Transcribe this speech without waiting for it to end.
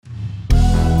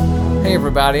Hey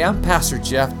everybody, I'm Pastor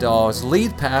Jeff Dawes,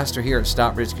 lead pastor here at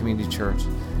Stockbridge Community Church.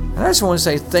 And I just want to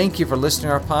say thank you for listening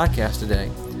to our podcast today.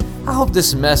 I hope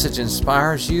this message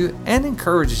inspires you and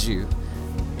encourages you.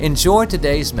 Enjoy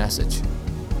today's message.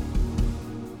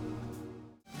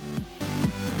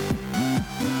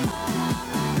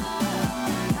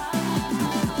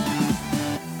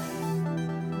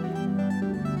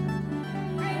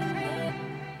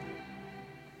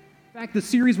 In fact, the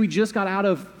series we just got out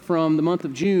of from the month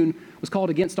of June was called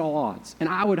Against All Odds. And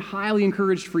I would highly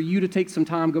encourage for you to take some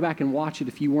time, go back and watch it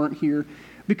if you weren't here,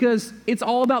 because it's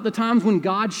all about the times when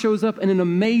God shows up in an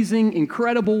amazing,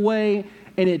 incredible way,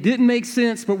 and it didn't make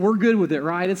sense, but we're good with it,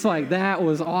 right? It's like, that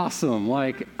was awesome.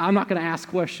 Like, I'm not going to ask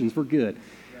questions. We're good.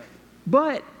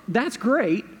 But that's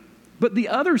great. But the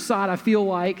other side, I feel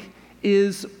like,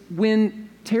 is when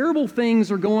terrible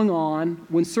things are going on,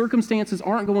 when circumstances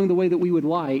aren't going the way that we would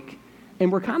like,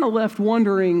 and we're kind of left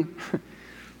wondering,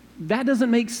 that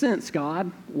doesn't make sense,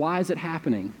 God. Why is it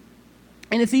happening?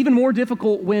 And it's even more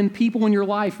difficult when people in your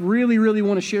life really, really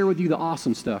want to share with you the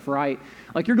awesome stuff, right?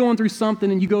 Like you're going through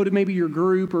something and you go to maybe your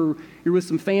group or you're with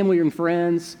some family and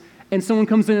friends, and someone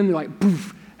comes in and they're like,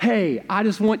 poof, hey, I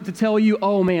just want to tell you,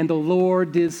 oh man, the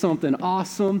Lord did something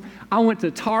awesome. I went to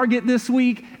Target this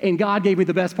week and God gave me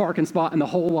the best parking spot in the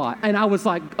whole lot. And I was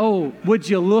like, oh, would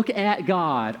you look at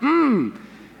God?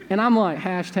 And I'm like,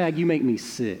 hashtag, you make me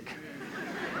sick.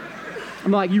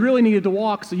 I'm like, you really needed to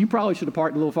walk, so you probably should have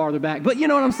parked a little farther back. But you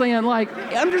know what I'm saying? Like,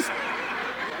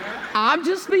 I'm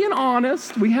just being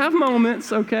honest. We have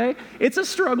moments, okay? It's a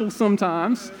struggle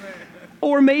sometimes.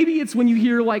 Or maybe it's when you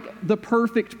hear like the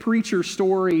perfect preacher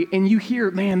story and you hear,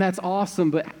 man, that's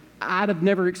awesome, but I'd have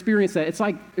never experienced that. It's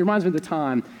like, it reminds me of the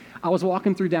time I was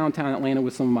walking through downtown Atlanta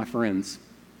with some of my friends.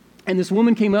 And this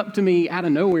woman came up to me out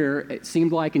of nowhere, it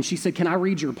seemed like, and she said, can I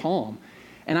read your palm?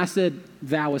 And I said,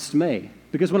 thouest may.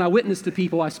 Because when I witness to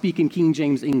people, I speak in King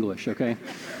James English, okay?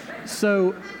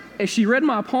 So as she read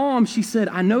my palm, she said,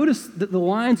 I noticed that the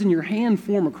lines in your hand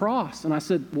form a cross. And I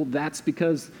said, well, that's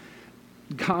because,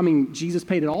 Jesus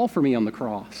paid it all for me on the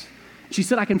cross. She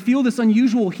said, I can feel this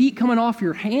unusual heat coming off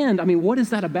your hand. What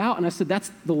is that about? And I said,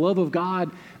 that's the love of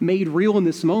God made real in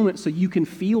this moment so you can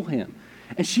feel him.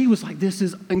 And she was like, this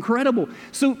is incredible.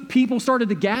 So people started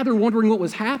to gather wondering what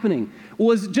was happening.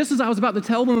 Well, just as I was about to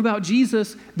tell them about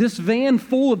Jesus, this van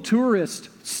full of tourists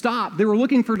stopped. They were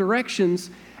looking for directions,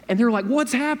 and they were like,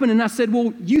 what's happening? And I said,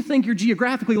 well, you think you're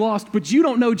geographically lost, but you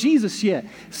don't know Jesus yet.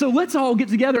 So let's all get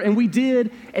together. And we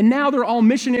did, and now they're all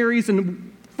missionaries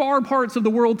in far parts of the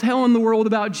world telling the world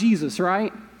about Jesus,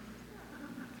 right?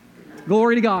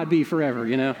 Glory to God be forever,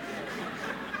 you know.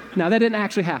 Now, that didn't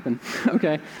actually happen,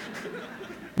 okay?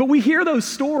 But we hear those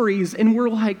stories and we're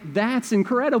like, that's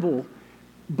incredible,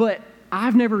 but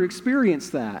I've never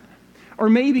experienced that. Or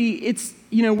maybe it's,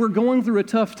 we're going through a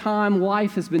tough time,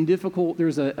 life has been difficult,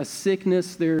 there's a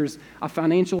sickness, there's a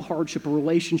financial hardship, a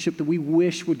relationship that we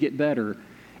wish would get better.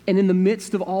 And in the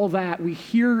midst of all that, we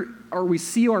hear or we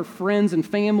see our friends and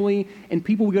family and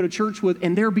people we go to church with,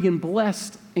 and they're being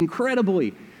blessed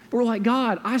incredibly. But we're like,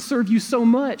 God, I serve you so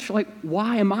much. Like,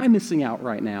 why am I missing out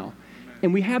right now?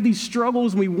 And we have these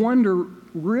struggles, and we wonder,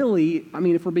 really,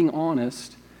 if we're being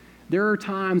honest, there are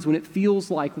times when it feels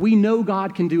like we know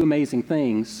God can do amazing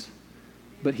things,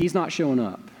 but he's not showing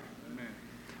up. Amen.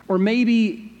 Or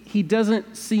maybe he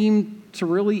doesn't seem to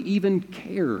really even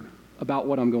care about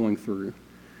what I'm going through.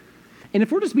 And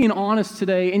if we're just being honest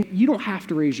today, and you don't have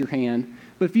to raise your hand,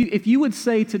 but if you would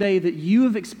say today that you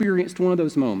have experienced one of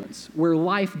those moments where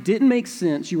life didn't make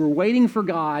sense, you were waiting for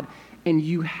God, and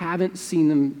you haven't seen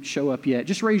them show up yet,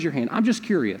 just raise your hand. I'm just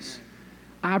curious.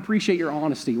 I appreciate your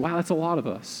honesty. Wow, that's a lot of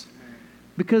us.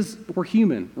 Because we're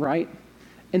human, right?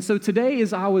 And so today,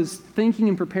 as I was thinking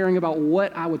and preparing about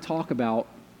what I would talk about,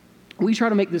 we try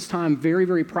to make this time very,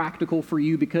 very practical for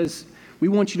you because we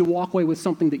want you to walk away with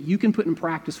something that you can put in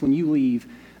practice when you leave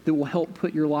that will help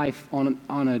put your life on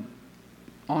an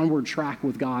onward track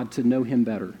with God to know him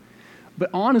better.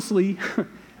 But honestly,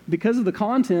 because of the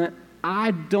content,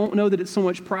 I don't know that it's so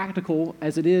much practical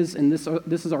as it is, and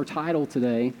this is our title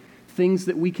today, things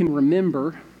that we can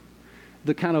remember,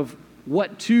 the kind of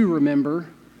what to remember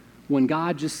when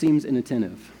God just seems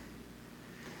inattentive.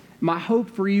 My hope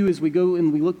for you as we go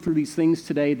and we look through these things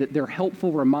today, that they're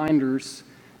helpful reminders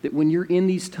that when you're in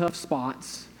these tough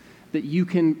spots, that you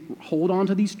can hold on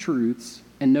to these truths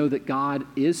and know that God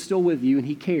is still with you and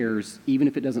he cares, even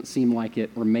if it doesn't seem like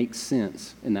it or make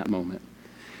sense in that moment.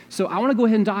 So I want to go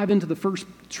ahead and dive into the first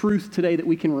truth today that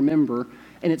we can remember,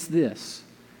 and it's this,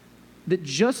 that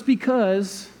just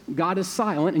because God is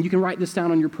silent, and you can write this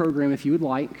down on your program if you would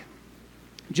like,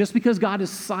 just because God is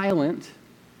silent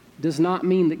does not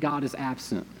mean that God is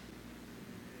absent.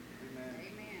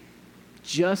 Amen.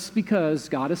 Just because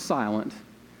God is silent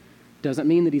doesn't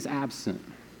mean that he's absent.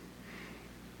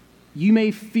 You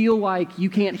may feel like you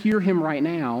can't hear him right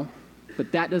now,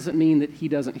 but that doesn't mean that he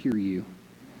doesn't hear you.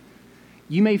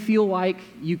 You may feel like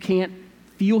you can't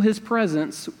feel his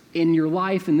presence in your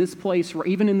life, in this place, or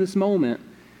even in this moment,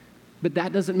 but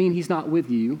that doesn't mean he's not with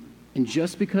you. And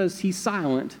just because he's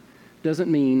silent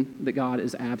doesn't mean that God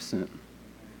is absent.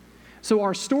 So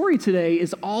our story today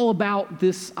is all about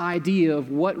this idea of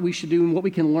what we should do and what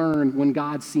we can learn when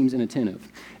God seems inattentive.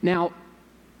 Now,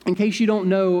 in case you don't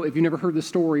know, if you've never heard the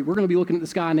story, we're going to be looking at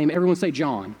this guy named, everyone say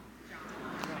John.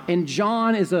 And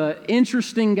John is an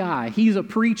interesting guy. He's a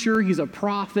preacher. He's a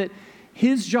prophet.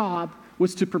 His job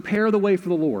was to prepare the way for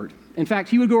the Lord. In fact,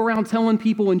 he would go around telling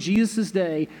people in Jesus'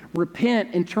 day,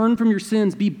 repent and turn from your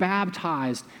sins, be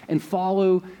baptized, and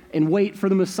follow and wait for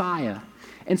the Messiah.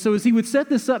 And so as he would set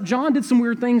this up, John did some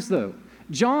weird things, though.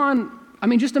 John,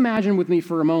 just imagine with me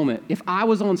for a moment, if I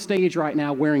was on stage right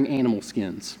now wearing animal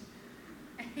skins.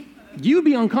 You'd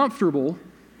be uncomfortable.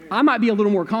 I might be a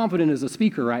little more confident as a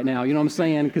speaker right now, you know what I'm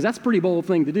saying? Because that's a pretty bold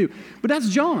thing to do. But that's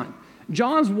John.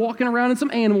 John's walking around in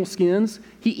some animal skins.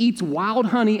 He eats wild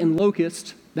honey and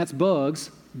locusts. That's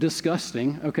bugs.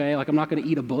 Disgusting, okay? Like, I'm not going to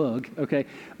eat a bug, okay?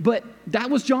 But that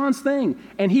was John's thing.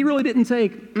 And he really didn't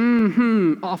take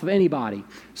off of anybody.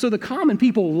 So the common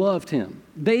people loved him.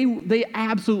 They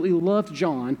absolutely loved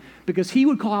John because he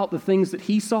would call out the things that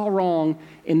he saw wrong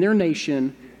in their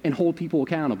nation and hold people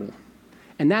accountable.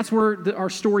 And that's where our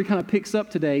story kind of picks up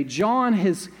today. John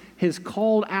has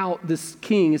called out this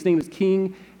king. His name is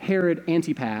King Herod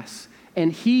Antipas.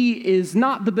 And he is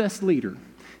not the best leader.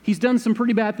 He's done some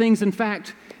pretty bad things. In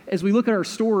fact, as we look at our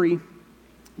story,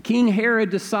 King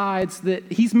Herod decides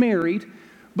that he's married,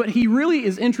 but he really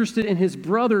is interested in his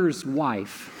brother's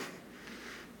wife.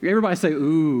 Everybody say,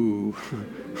 ooh.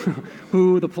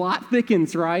 Ooh, the plot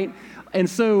thickens, right? And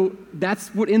so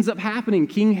that's what ends up happening.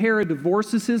 King Herod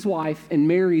divorces his wife and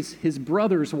marries his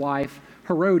brother's wife,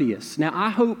 Herodias. Now,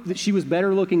 I hope that she was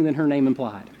better looking than her name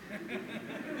implied.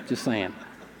 Just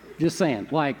saying.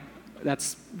 Like,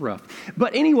 that's rough.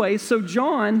 But anyway, so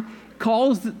John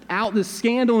calls out this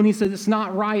scandal, and he says it's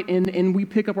not right. And we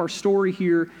pick up our story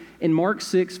here in Mark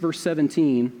 6, verse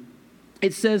 17.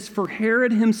 It says, for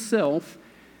Herod himself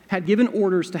had given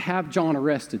orders to have John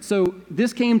arrested. So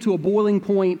this came to a boiling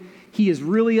point. He is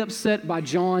really upset by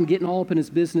John getting all up in his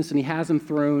business, and he has him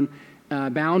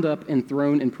bound up and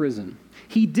thrown in prison.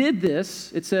 He did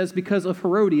this, it says, because of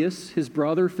Herodias, his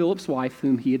brother Philip's wife,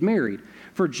 whom he had married.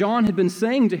 For John had been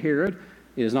saying to Herod,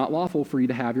 it is not lawful for you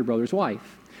to have your brother's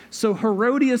wife. So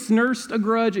Herodias nursed a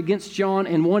grudge against John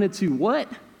and wanted to what?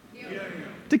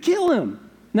 To kill him.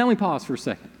 Now let me pause for a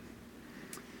second.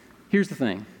 Here's the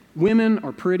thing. Women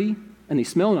are pretty and they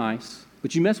smell nice,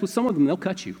 but you mess with some of them, they'll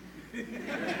cut you.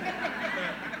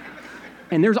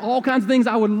 And there's all kinds of things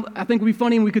I think would be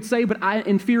funny and we could say, but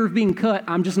in fear of being cut,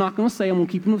 I'm just not going to say. I'm going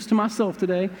to keep this to myself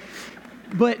today.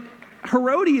 But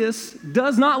Herodias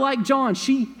does not like John.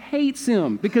 She hates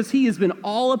him because he has been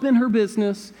all up in her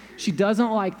business. She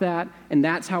doesn't like that, and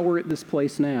that's how we're at this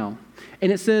place now.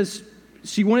 And it says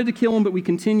she wanted to kill him, but we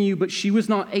continue, but she was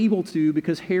not able to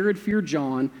because Herod feared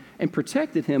John and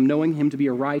protected him, knowing him to be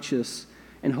a righteous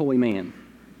and holy man.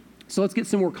 So let's get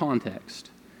some more context.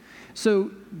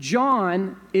 So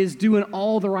John is doing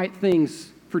all the right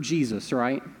things for Jesus,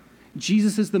 right?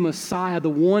 Jesus is the Messiah, the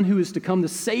one who is to come, the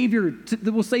Savior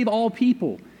that will save all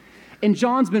people. And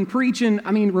John's been preaching,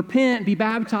 repent, be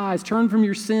baptized, turn from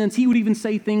your sins. He would even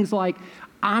say things like,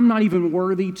 I'm not even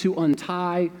worthy to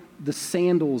untie the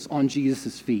sandals on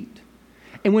Jesus' feet.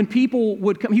 And when people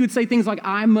would come, he would say things like,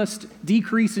 I must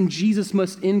decrease and Jesus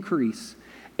must increase.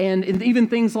 And even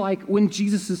things like when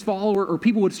Jesus' follower or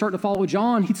people would start to follow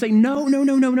John, he'd say, no,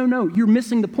 you're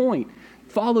missing the point.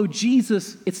 Follow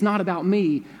Jesus, it's not about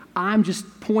me. I'm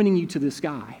just pointing you to this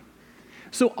guy.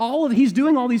 So he's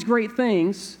doing all these great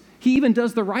things. He even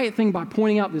does the right thing by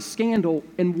pointing out this scandal.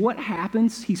 And what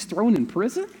happens? He's thrown in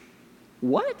prison?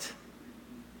 What?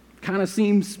 Kind of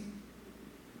seems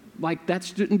like that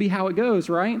shouldn't be how it goes,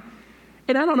 right?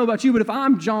 And I don't know about you, but if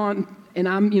I'm John and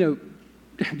I'm,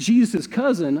 Jesus'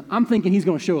 cousin, I'm thinking he's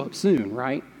going to show up soon,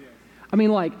 right?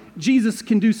 Yeah. Jesus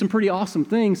can do some pretty awesome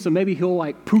things, so maybe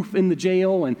he'll poof in the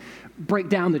jail and break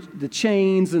down the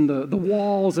chains and the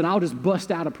walls, and I'll just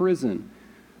bust out of prison.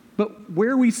 But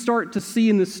where we start to see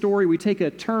in this story, we take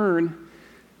a turn,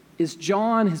 is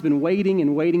John has been waiting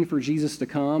and waiting for Jesus to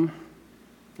come,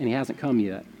 and he hasn't come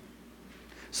yet.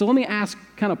 So let me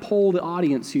kind of poll the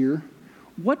audience here.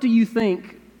 What do you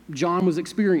think John was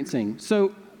experiencing?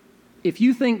 So if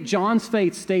you think John's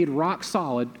faith stayed rock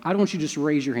solid, I don't want you to just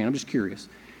raise your hand. I'm just curious.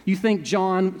 You think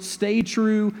John stayed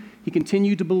true, he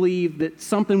continued to believe that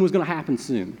something was going to happen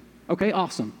soon. Okay,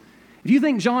 awesome. If you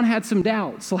think John had some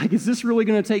doubts, like, is this really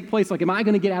going to take place? Like, am I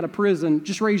going to get out of prison?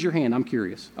 Just raise your hand. I'm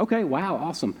curious. Okay, wow,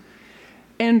 awesome.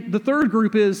 And the third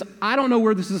group is, I don't know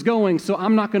where this is going, so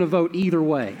I'm not going to vote either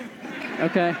way.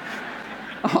 Okay?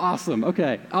 Awesome.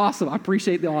 Okay, awesome. I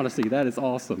appreciate the honesty. That is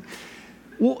awesome.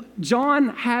 Well, John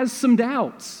has some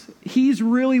doubts. He's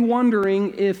really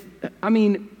wondering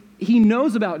he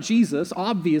knows about Jesus,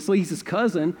 obviously, he's his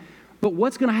cousin, but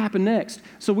what's going to happen next?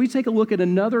 So we take a look at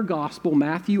another gospel,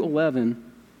 Matthew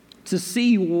 11, to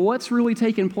see what's really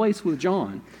taking place with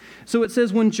John. So it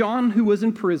says, when John, who was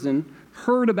in prison,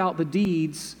 heard about the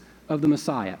deeds of the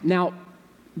Messiah. Now,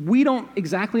 we don't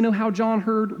exactly know how John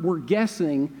heard. We're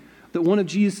guessing that one of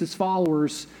Jesus'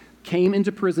 followers came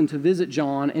into prison to visit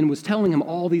John and was telling him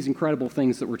all these incredible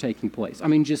things that were taking place. I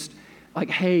mean, just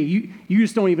like, hey, you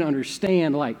just don't even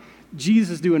understand, like,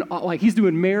 Jesus he's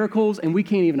doing miracles and we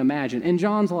can't even imagine. And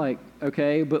John's like,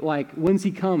 okay, but like, when's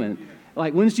he coming?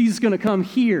 Like, when's Jesus going to come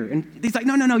here? And he's like,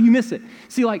 no, you miss it.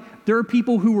 See, like, there are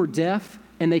people who were deaf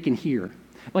and they can hear.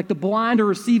 Like, the blind are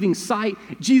receiving sight.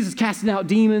 Jesus casting out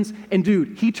demons. And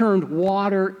dude, he turned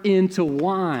water into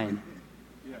wine.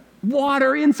 Yeah.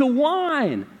 Water into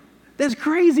wine. That's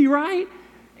crazy, right?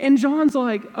 And John's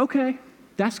like, okay,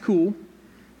 that's cool.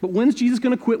 But when's Jesus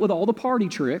going to quit with all the party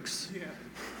tricks? Yeah.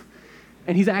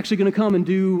 And he's actually going to come and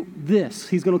do this.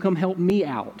 He's going to come help me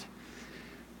out.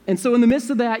 And so in the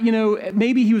midst of that,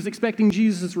 maybe he was expecting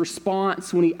Jesus'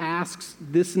 response when he asks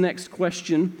this next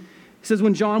question. He says,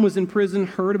 when John was in prison,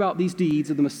 heard about these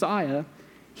deeds of the Messiah,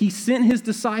 he sent his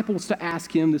disciples to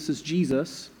ask him, this is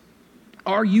Jesus,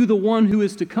 are you the one who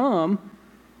is to come,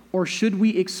 or should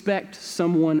we expect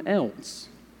someone else?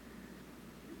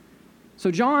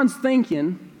 So John's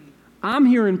thinking, I'm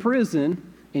here in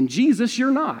prison, and Jesus,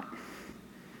 you're not.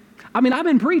 I mean, I've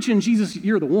been preaching, Jesus,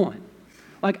 you're the one.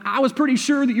 Like, I was pretty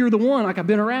sure that you're the one. Like, I've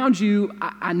been around you.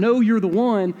 I know you're the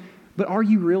one, but are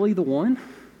you really the one?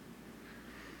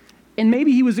 And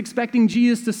maybe he was expecting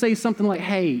Jesus to say something like,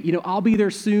 hey, I'll be there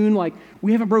soon. Like,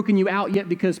 we haven't broken you out yet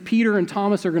because Peter and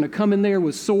Thomas are going to come in there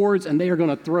with swords and they are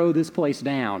going to throw this place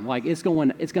down. Like, it's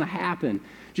going to happen.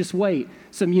 Just wait.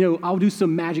 I'll do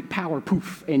some magic power,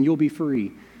 poof, and you'll be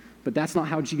free. But that's not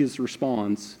how Jesus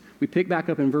responds. We pick back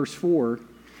up in verse 4.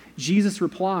 Jesus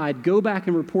replied, go back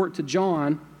and report to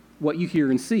John what you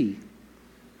hear and see.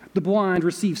 The blind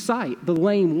receive sight, the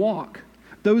lame walk.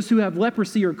 Those who have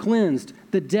leprosy are cleansed,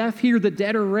 the deaf hear, the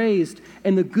dead are raised,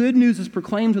 and the good news is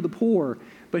proclaimed to the poor.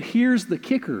 But here's the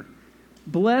kicker.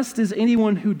 Blessed is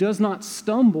anyone who does not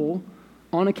stumble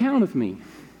on account of me.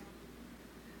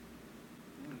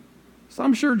 So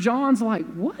I'm sure John's like,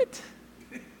 what?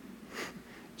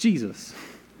 Jesus,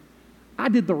 I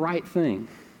did the right thing.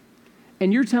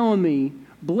 And you're telling me,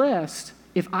 blessed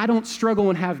if I don't struggle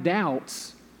and have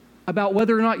doubts about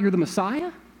whether or not you're the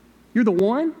Messiah? You're the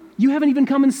one? You haven't even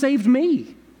come and saved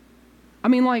me. I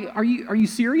mean, like, are you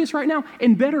serious right now?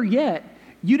 And better yet,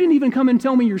 you didn't even come and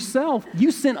tell me yourself.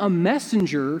 You sent a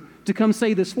messenger to come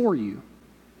say this for you.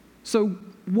 So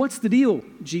what's the deal,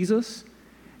 Jesus?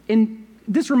 And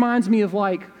this reminds me of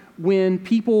like when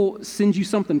people send you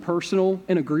something personal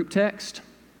in a group text.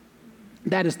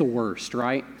 That is the worst,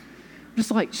 right? Just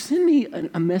like, send me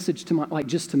a message to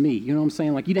just to me. You know what I'm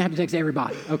saying? Like, you didn't have to text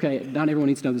everybody. Okay, not everyone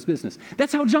needs to know this business.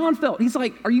 That's how John felt. He's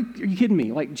like, are you kidding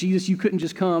me? Like, Jesus, you couldn't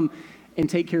just come and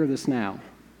take care of this now.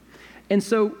 And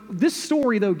so this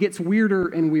story, though, gets weirder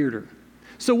and weirder.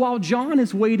 So while John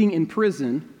is waiting in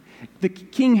prison, the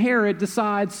King Herod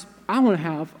decides, I want to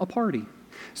have a party.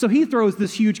 So he throws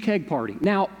this huge keg party.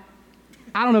 Now,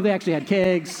 I don't know if they actually had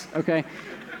kegs, okay?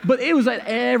 But it was an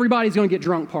everybody's going to get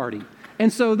drunk party.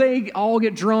 And so they all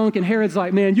get drunk, and Herod's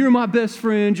like, man, you're my best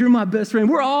friend. You're my best friend.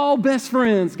 We're all best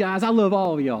friends, guys. I love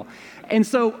all of y'all. And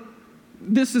so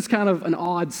this is kind of an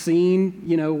odd scene,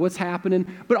 what's happening.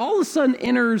 But all of a sudden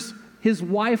enters his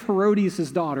wife Herodias'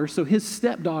 daughter, so his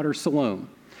stepdaughter Salome.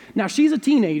 Now, she's a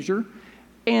teenager,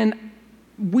 and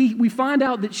we find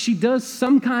out that she does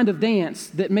some kind of dance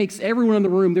that makes everyone in the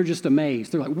room, they're just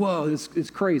amazed. They're like, whoa, this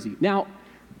is crazy. Now,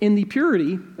 in the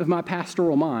purity of my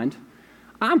pastoral mind,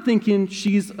 I'm thinking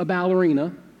she's a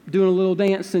ballerina doing a little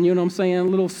dancing, you know what I'm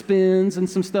saying, little spins and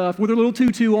some stuff with her little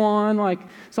tutu on, like,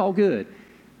 it's all good.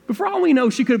 But for all we know,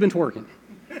 she could have been twerking.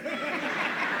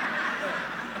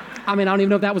 I mean, I don't even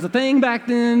know if that was a thing back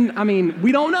then. I mean,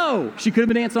 we don't know. She could have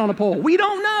been dancing on a pole. We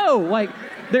don't know. Like,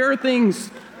 there are things.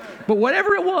 But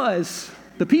whatever it was,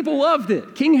 the people loved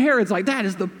it. King Herod's like, that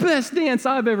is the best dance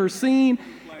I've ever seen.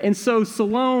 And so,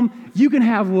 Salome, you can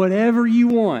have whatever you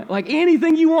want. Like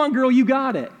anything you want, girl, you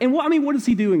got it. And what is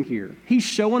he doing here? He's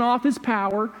showing off his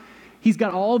power. He's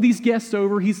got all these guests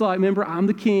over. He's like, remember, I'm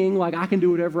the king. Like, I can do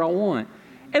whatever I want.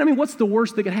 And I mean, what's the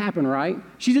worst that could happen, right?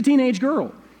 She's a teenage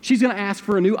girl. She's going to ask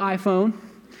for a new iPhone,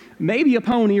 maybe a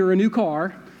pony or a new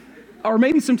car, or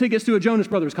maybe some tickets to a Jonas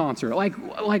Brothers concert. Like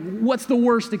what's the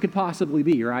worst it could possibly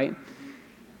be, right?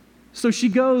 So she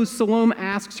goes, Salome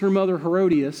asks her mother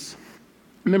Herodias,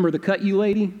 remember the cut you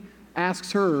lady,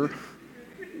 asks her,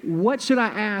 what should I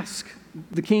ask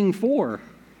the king for?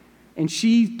 And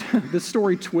the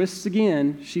story twists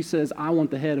again. She says, I want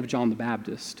the head of John the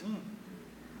Baptist.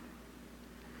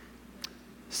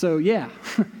 So yeah,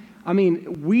 I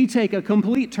mean, we take a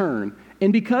complete turn.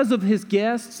 And because of his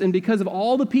guests and because of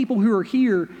all the people who are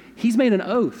here, he's made an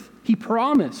oath. He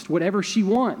promised whatever she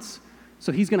wants.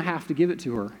 So he's going to have to give it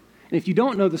to her. And if you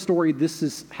don't know the story, this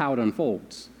is how it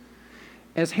unfolds.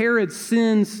 As Herod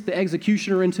sends the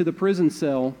executioner into the prison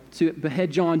cell to behead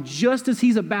John, just as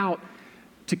he's about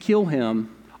to kill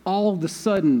him, all of a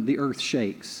sudden the earth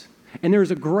shakes. And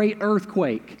there's a great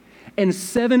earthquake. And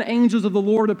 7 angels of the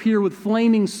Lord appear with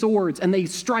flaming swords, and they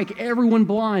strike everyone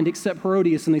blind except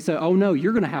Herodias. And they say, oh no,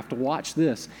 you're going to have to watch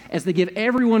this, as they give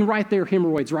everyone right there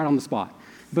hemorrhoids right on the spot.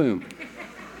 Boom.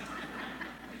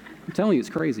 I'm telling you, it's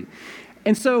crazy.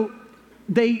 And so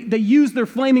they use their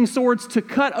flaming swords to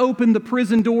cut open the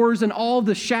prison doors, and all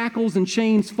the shackles and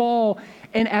chains fall.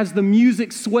 And as the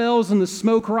music swells and the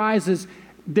smoke rises,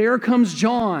 there comes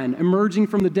John emerging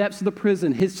from the depths of the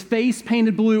prison, his face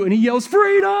painted blue, and he yells,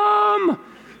 freedom!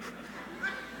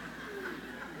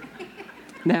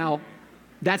 Now,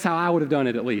 that's how I would have done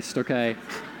it at least, okay?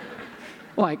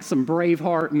 Like some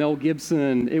Braveheart, Mel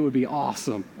Gibson, it would be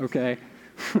awesome, okay?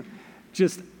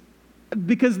 Just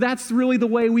because that's really the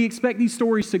way we expect these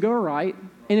stories to go, right?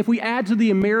 And if we add to the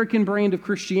American brand of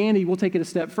Christianity, we'll take it a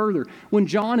step further. When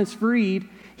John is freed,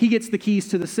 he gets the keys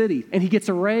to the city, and he gets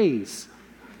a raise.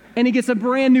 And he gets a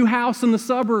brand new house in the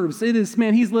suburbs.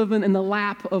 He's living in the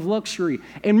lap of luxury.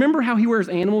 And remember how he wears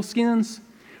animal skins?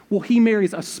 Well, he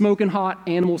marries a smoking hot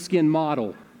animal skin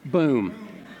model. Boom.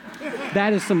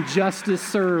 That is some justice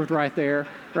served right there,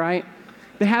 right?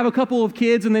 They have a couple of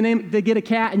kids, and they get a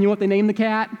cat, and you know what they name the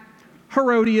cat?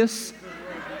 Herodias.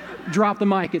 Drop the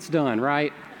mic, it's done,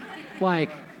 right? Like,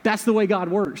 that's the way God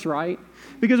works, right?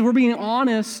 Because if we're being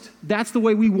honest, that's the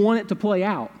way we want it to play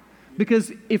out.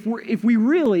 Because if we're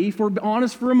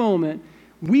honest for a moment,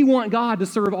 we want God to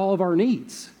serve all of our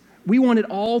needs. We want it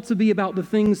all to be about the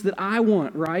things that I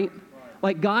want, right?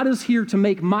 Like God is here to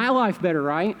make my life better,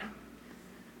 right?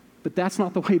 But that's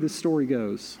not the way this story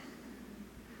goes,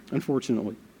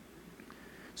 unfortunately.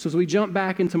 So as we jump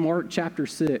back into Mark chapter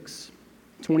 6,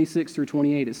 26 through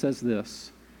 28, it says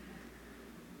this.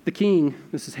 The king,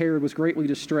 this is Herod, was greatly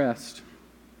distressed.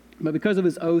 But because of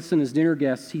his oaths and his dinner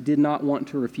guests, he did not want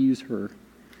to refuse her.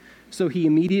 So he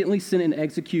immediately sent an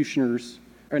executioner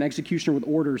with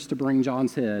orders to bring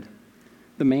John's head.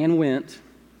 The man went,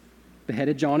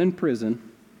 beheaded John in prison,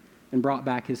 and brought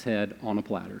back his head on a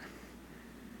platter.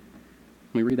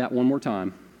 Let me read that one more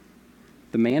time.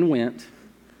 The man went,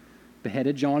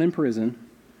 beheaded John in prison,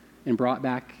 and brought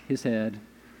back his head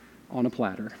on a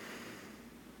platter.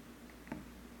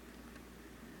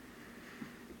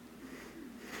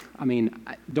 I mean,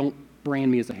 don't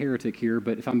brand me as a heretic here,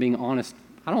 but if I'm being honest,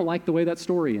 I don't like the way that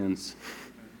story ends.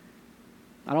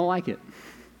 I don't like it.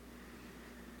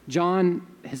 John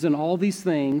has done all these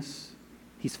things.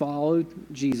 He's followed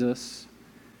Jesus,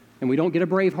 and we don't get a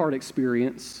Braveheart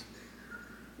experience.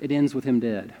 It ends with him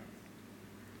dead.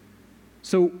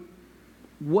 So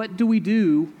what do we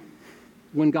do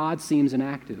when God seems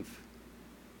inactive?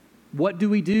 What do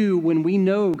we do when we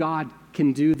know God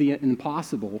can do the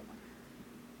impossible,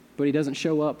 but he doesn't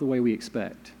show up the way we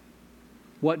expect?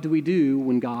 What do we do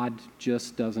when God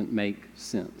just doesn't make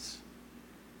sense?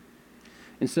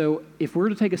 And so if we're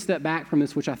to take a step back from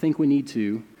this, which I think we need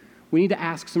to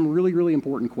ask some really, really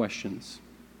important questions.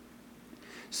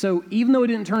 So even though it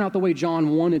didn't turn out the way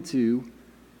John wanted to,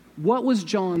 what was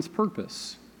John's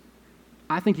purpose?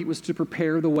 I think it was to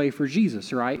prepare the way for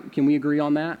Jesus, right? Can we agree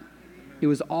on that? It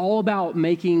was all about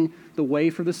making the way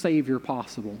for the Savior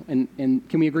possible. And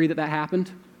can we agree that that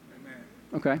happened?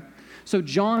 Okay. So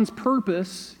John's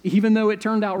purpose, even though it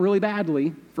turned out really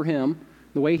badly for him,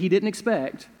 the way he didn't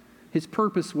expect, his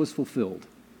purpose was fulfilled.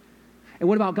 And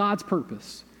what about God's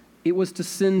purpose? It was to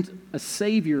send a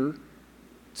Savior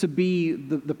to be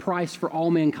the price for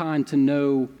all mankind to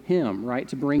know him, right?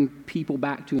 To bring people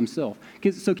back to himself.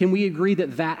 So can we agree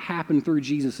that that happened through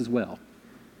Jesus as well?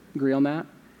 Agree on that?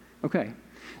 Okay.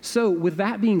 So with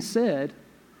that being said,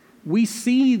 we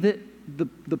see that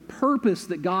the purpose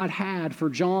that God had for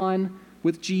John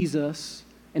with Jesus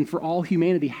and for all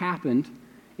humanity happened.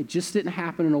 It just didn't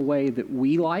happen in a way that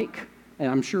we like, and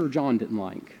I'm sure John didn't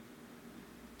like.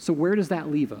 So where does that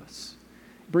leave us?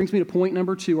 It brings me to point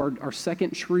number 2, our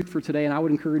second truth for today, and I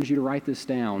would encourage you to write this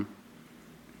down.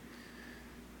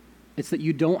 It's that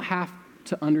you don't have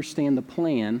to understand the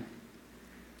plan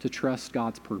to trust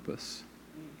God's purpose.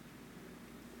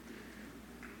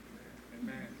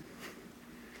 Amen.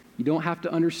 You don't have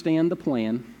to understand the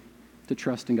plan to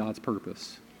trust in God's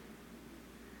purpose.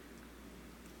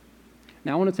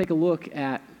 Now I want to take a look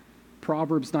at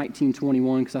Proverbs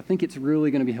 19:21 because I think it's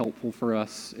really going to be helpful for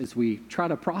us as we try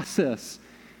to process,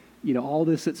 all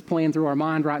this that's playing through our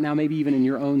mind right now, maybe even in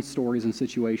your own stories and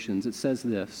situations. It says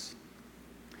this: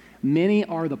 many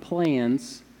are the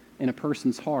plans in a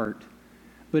person's heart,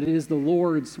 but it is the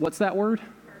Lord's, what's that word?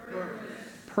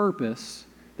 Purpose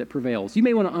that prevails. You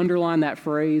may want to underline that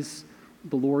phrase,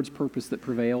 the Lord's purpose that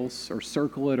prevails, or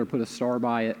circle it or put a star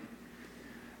by it.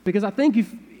 Because I think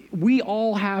if we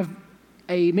all have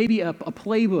maybe a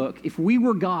playbook, if we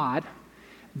were God,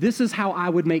 this is how I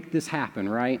would make this happen,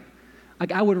 right?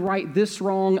 Like I would right this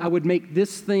wrong, I would make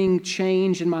this thing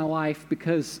change in my life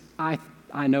because I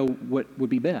know what would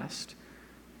be best.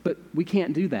 But we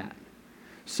can't do that.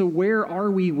 So where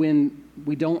are we when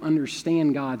we don't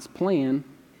understand God's plan,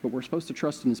 but we're supposed to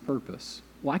trust in His purpose?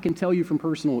 Well, I can tell you from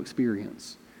personal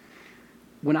experience.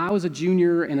 When I was a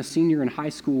junior and a senior in high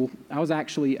school, I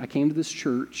came to this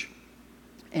church,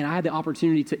 and I had the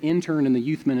opportunity to intern in the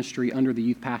youth ministry under the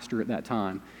youth pastor at that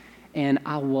time. And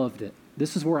I loved it.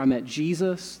 This is where I met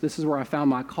Jesus. This is where I found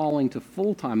my calling to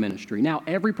full-time ministry. Now,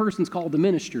 every person's called to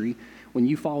ministry when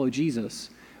you follow Jesus,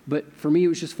 but for me, it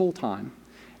was just full-time.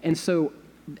 And so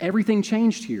everything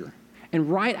changed here. And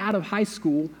right out of high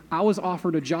school, I was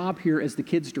offered a job here as the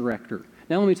kids director.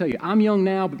 Now, let me tell you, I'm young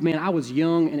now, but man, I was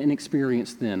young and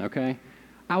inexperienced then, okay?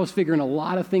 I was figuring a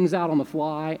lot of things out on the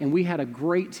fly, and we had a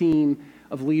great team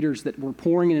of leaders that were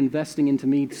pouring and investing into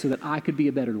me so that I could be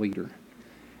a better leader.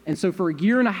 And so for a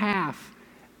year and a half,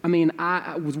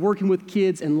 I was working with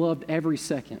kids and loved every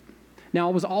second. Now,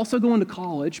 I was also going to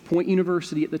college, Point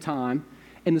University at the time,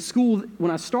 and the school,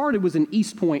 when I started, was in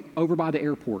East Point over by the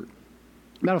airport,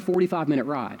 about a 45-minute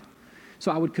ride.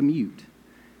 So I would commute.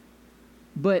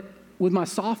 But with my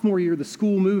sophomore year, the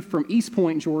school moved from East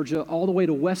Point, Georgia, all the way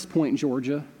to West Point,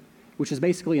 Georgia, which is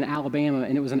basically in Alabama,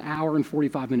 and it was an hour and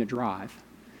 45-minute drive.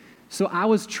 So I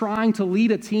was trying to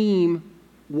lead a team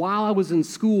while I was in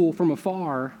school from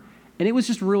afar, and it was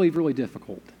just really, really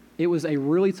difficult. It was a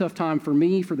really tough time for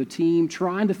me, for the team,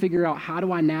 trying to figure out how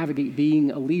do I navigate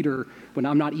being a leader when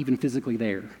I'm not even physically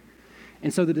there.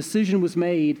 And so the decision was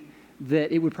made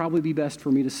that it would probably be best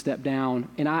for me to step down,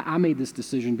 and I made this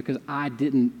decision because I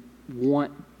didn't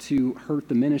want to hurt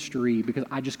the ministry because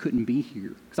I just couldn't be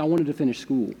here because I wanted to finish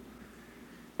school.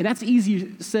 And that's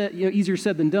easier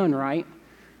said than done, right?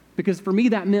 Because for me,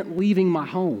 that meant leaving my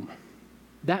home.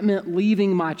 That meant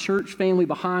leaving my church family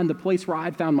behind, the place where I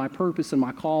had found my purpose and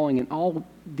my calling and all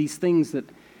these things that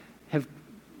have,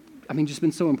 just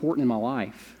been so important in my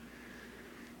life.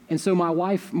 And so my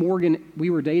wife, Morgan, we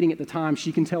were dating at the time.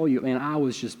 She can tell you, man, I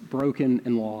was just broken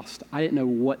and lost. I didn't know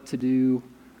what to do.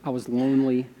 I was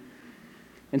lonely.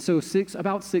 And so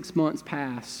about 6 months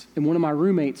pass, and one of my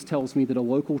roommates tells me that a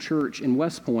local church in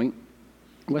West Point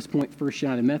First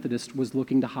United Methodist, was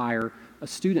looking to hire a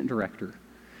student director.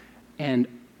 And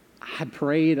I had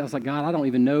prayed. I was like, God, I don't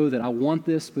even know that I want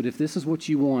this, but if this is what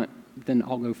you want, then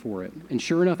I'll go for it. And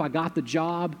sure enough, I got the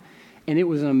job, and it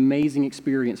was an amazing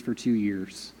experience for 2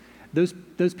 years.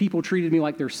 Those people treated me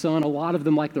like their son, a lot of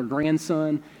them like their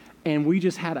grandson, and we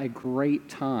just had a great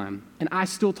time. And I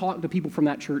still talk to people from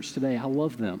that church today. I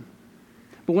love them.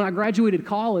 But when I graduated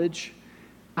college,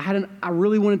 I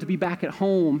really wanted to be back at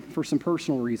home for some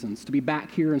personal reasons, to be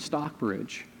back here in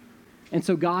Stockbridge. And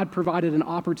so God provided an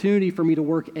opportunity for me to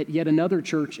work at yet another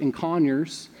church in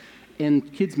Conyers in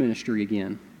kids ministry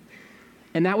again.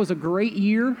 And that was a great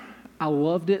year. I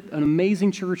loved it. An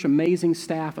amazing church, amazing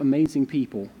staff, amazing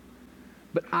people.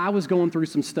 But I was going through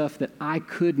some stuff that I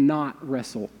could not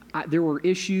wrestle. There were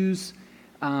issues.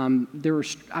 I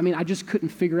just couldn't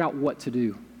figure out what to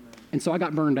do. And so I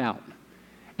got burned out.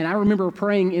 And I remember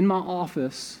praying in my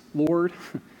office, Lord,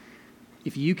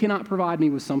 if you cannot provide me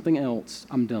with something else,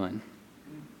 I'm done.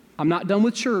 I'm not done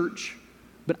with church,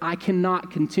 but I cannot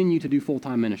continue to do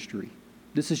full-time ministry.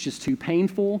 This is just too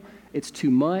painful. It's too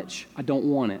much. I don't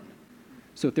want it.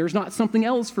 So if there's not something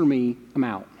else for me, I'm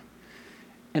out.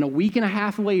 And a week and a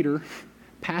half later,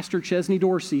 Pastor Chesney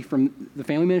Dorsey, from the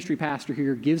family ministry pastor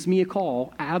here, gives me a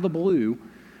call out of the blue.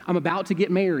 I'm about to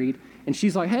get married, and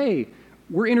she's like, hey,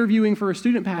 we're interviewing for a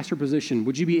student pastor position.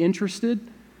 Would you be interested?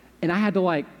 And I had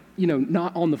to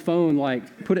not on the phone,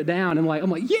 put it down. And I'm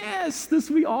like, yes, this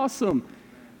would be awesome.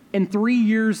 And 3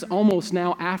 years almost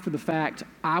now after the fact,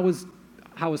 I was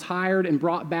hired and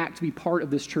brought back to be part of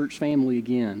this church family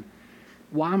again.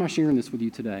 Why am I sharing this with you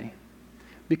today?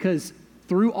 Because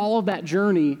through all of that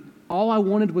journey, all I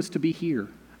wanted was to be here.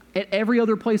 At every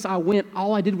other place I went,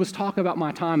 all I did was talk about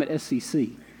my time at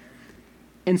SCC.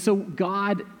 And so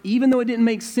God, even though it didn't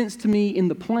make sense to me in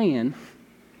the plan,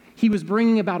 He was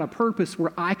bringing about a purpose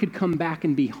where I could come back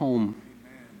and be home.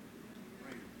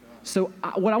 So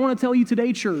what I want to tell you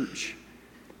today, church,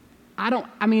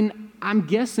 I'm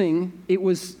guessing it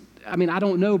was, I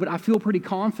don't know, but I feel pretty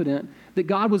confident that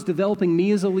God was developing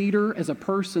me as a leader, as a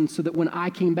person, so that when I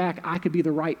came back, I could be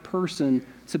the right person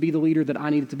to be the leader that I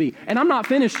needed to be. And I'm not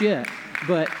finished yet,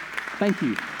 but thank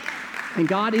you. And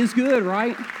God is good,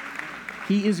 right?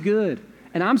 He is good.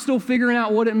 And I'm still figuring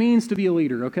out what it means to be a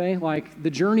leader, okay? The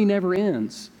journey never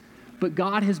ends. But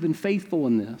God has been faithful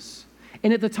in this.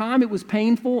 And at the time, it was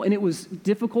painful and it was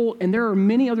difficult. And there are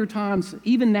many other times,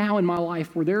 even now in my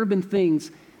life, where there have been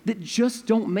things that just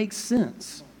don't make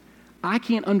sense. I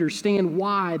can't understand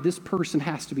why this person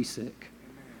has to be sick.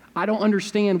 I don't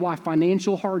understand why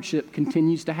financial hardship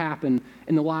continues to happen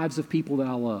in the lives of people that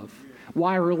I love.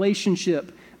 Why a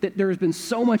relationship that there's been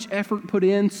so much effort put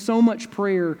in, so much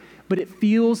prayer, but it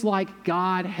feels like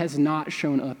God has not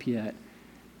shown up yet.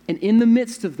 And in the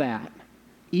midst of that,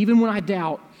 even when I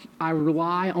doubt, I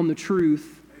rely on the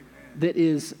truth that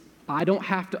is, I don't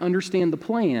have to understand the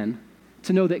plan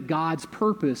to know that God's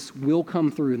purpose will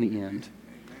come through in the end.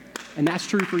 And that's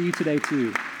true for you today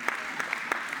too.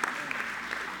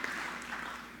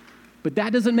 But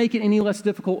that doesn't make it any less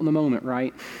difficult in the moment,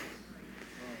 right?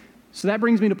 So that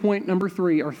brings me to point number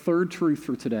 3, our third truth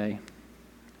for today.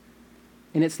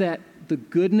 And it's that the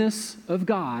goodness of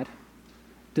God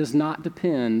does not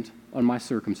depend on my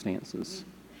circumstances.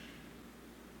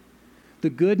 The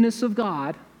goodness of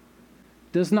God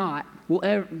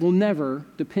will never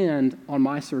depend on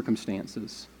my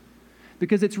circumstances.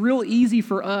 Because it's real easy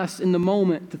for us in the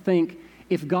moment to think,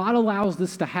 if God allows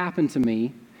this to happen to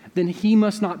me, then He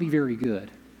must not be very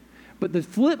good. But the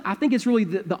flip, I think it's really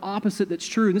the opposite that's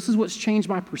true. And this is what's changed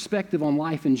my perspective on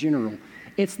life in general.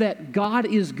 It's that God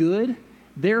is good,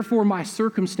 therefore my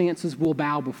circumstances will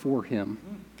bow before Him.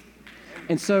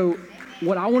 And so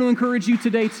what I want to encourage you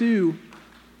today too,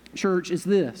 church, is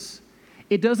this.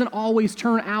 It doesn't always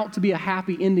turn out to be a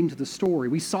happy ending to the story.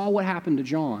 We saw what happened to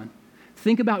John.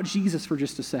 Think about Jesus for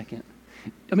just a second.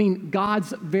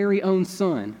 God's very own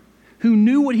Son, who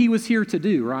knew what He was here to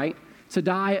do, right? To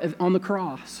die on the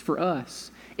cross for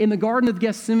us. In the Garden of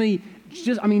Gethsemane,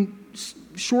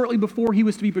 shortly before He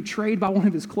was to be betrayed by one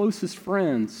of His closest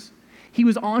friends, He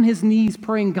was on His knees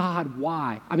praying, God,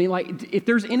 why? If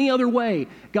there's any other way,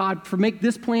 God, for make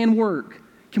this plan work,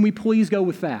 can we please go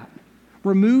with that?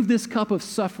 Remove this cup of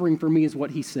suffering for me is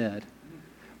what He said.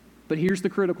 But here's the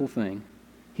critical thing.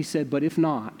 He said, but if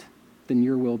not, then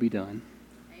your will be done.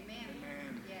 Amen.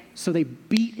 So they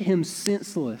beat Him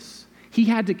senseless. He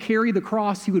had to carry the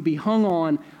cross He would be hung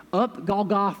on up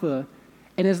Golgotha.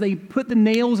 And as they put the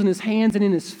nails in His hands and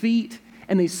in His feet,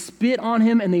 and they spit on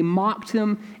Him and they mocked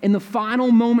Him, in the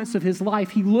final moments of His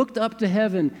life, He looked up to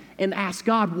heaven and asked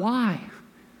God, why?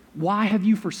 Why have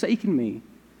you forsaken me?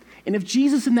 And if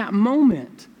Jesus in that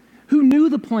moment, who knew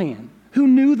the plan, who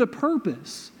knew the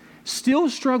purpose, still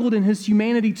struggled in His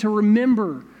humanity to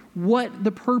remember what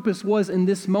the purpose was in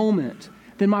this moment,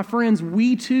 then my friends,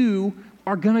 we too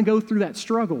are going to go through that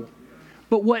struggle.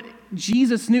 But what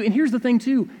Jesus knew, and here's the thing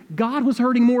too, God was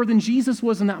hurting more than Jesus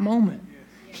was in that moment.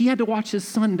 He had to watch His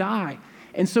Son die.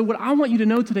 And so what I want you to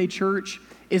know today, church,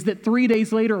 is that 3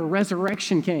 days later, a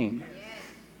resurrection came.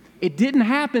 It didn't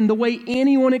happen the way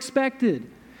anyone expected.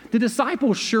 The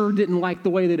disciples sure didn't like the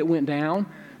way that it went down.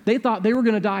 They thought they were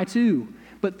going to die too.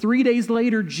 But 3 days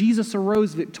later, Jesus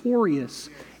arose victorious.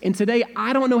 And today,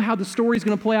 I don't know how the story is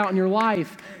going to play out in your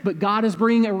life, but God is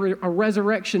bringing a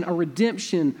resurrection, a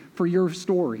redemption for your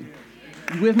story.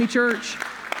 You with me, church?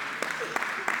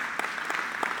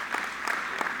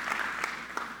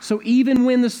 So even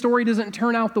when the story doesn't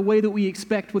turn out the way that we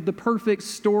expect with the perfect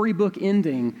storybook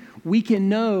ending, we can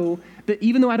know that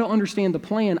even though I don't understand the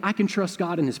plan, I can trust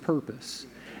God and His purpose.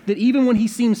 That even when He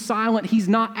seems silent, He's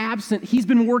not absent. He's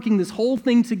been working this whole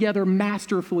thing together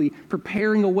masterfully,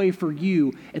 preparing a way for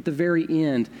you at the very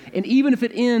end. And even if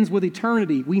it ends with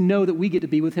eternity, we know that we get to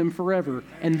be with Him forever.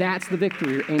 And that's the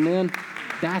victory. Amen?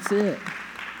 That's it.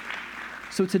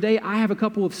 So today, I have a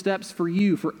couple of steps for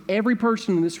you. For every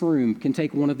person in this room can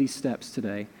take one of these steps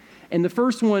today. And the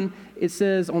first one, it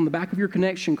says on the back of your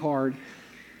connection card,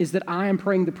 is that I am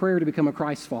praying the prayer to become a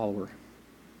Christ follower.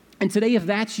 And today, if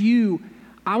that's you,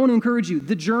 I want to encourage you.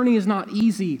 The journey is not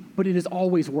easy, but it is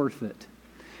always worth it.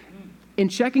 And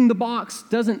checking the box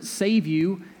doesn't save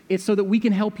you. It's so that we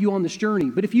can help you on this journey.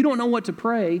 But if you don't know what to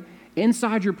pray,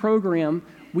 inside your program,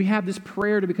 we have this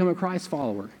prayer to become a Christ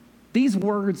follower. These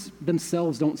words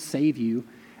themselves don't save you,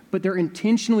 but they're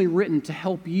intentionally written to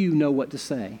help you know what to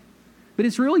say. But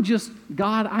it's really just,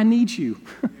 God, I need you.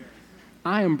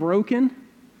 I am broken.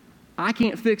 I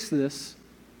can't fix this.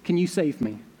 Can you save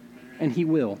me? And He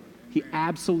will. He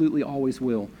absolutely always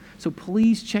will. So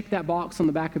please check that box on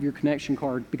the back of your connection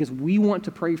card, because we want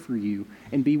to pray for you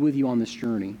and be with you on this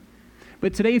journey.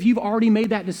 But today, if you've already made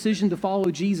that decision to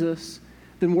follow Jesus,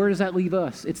 then where does that leave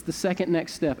us? It's the second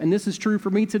next step. And this is true for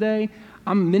me today.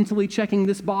 I'm mentally checking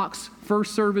this box,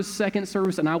 first service, second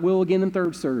service, and I will again in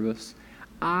third service.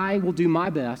 I will do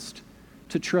my best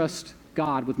to trust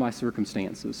God with my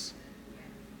circumstances.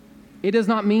 It does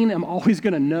not mean I'm always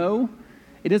going to know.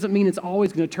 It doesn't mean it's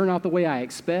always going to turn out the way I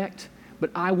expect, but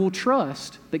I will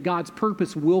trust that God's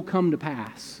purpose will come to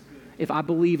pass if I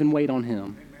believe and wait on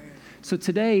Him. So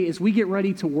today, as we get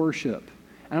ready to worship,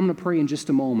 and I'm going to pray in just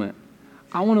a moment,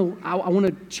 I want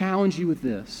to challenge you with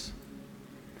this.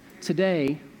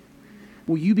 Today,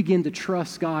 will you begin to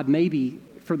trust God maybe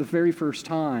for the very first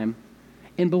time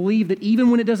and believe that even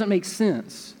when it doesn't make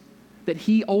sense, that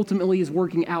He ultimately is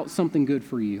working out something good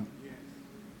for you?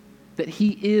 That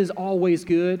He is always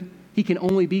good. He can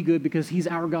only be good because He's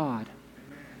our God.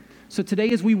 So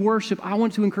today as we worship, I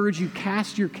want to encourage you,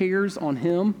 cast your cares on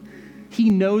Him. He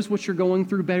knows what you're going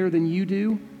through better than you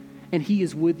do, and He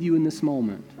is with you in this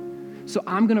moment. So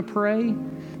I'm going to pray,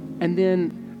 and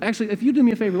then, actually, if you do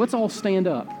me a favor, let's all stand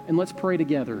up and let's pray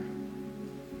together.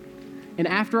 And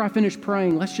after I finish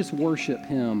praying, let's just worship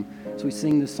Him. So we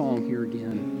sing this song here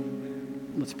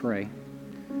again. Let's pray.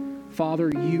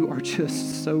 Father, you are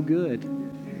just so good.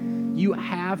 You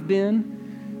have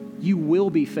been, you will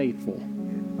be faithful,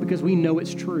 because we know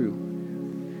it's true.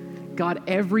 God,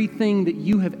 everything that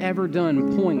you have ever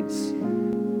done points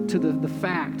to the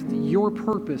fact that your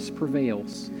purpose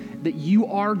prevails, that you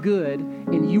are good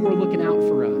and you are looking out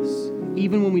for us,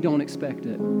 even when we don't expect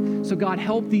it. So God,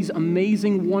 help these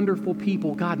amazing, wonderful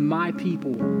people, God, my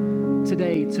people,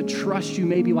 today to trust you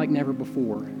maybe like never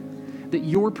before, that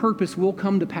your purpose will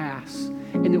come to pass,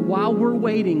 and that while we're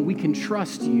waiting, we can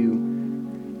trust you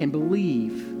and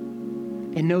believe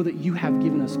and know that you have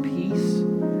given us peace,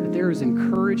 that there is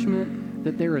encouragement,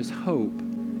 that there is hope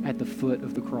at the foot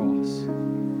of the cross.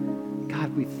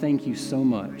 God, we thank you so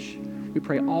much. We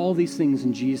pray all these things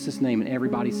in Jesus' name, and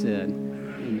everybody said,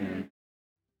 amen.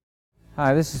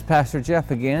 Hi, this is Pastor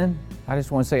Jeff again. I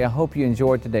just want to say I hope you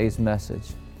enjoyed today's message.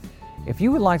 If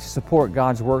you would like to support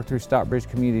God's work through Stockbridge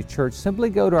Community Church, simply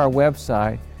go to our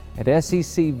website at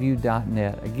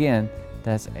seccview.net. Again,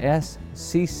 that's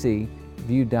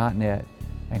seccview.net,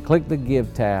 and click the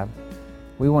Give tab.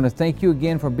 We want to thank you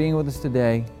again for being with us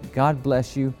today. God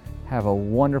bless you. Have a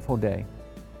wonderful day.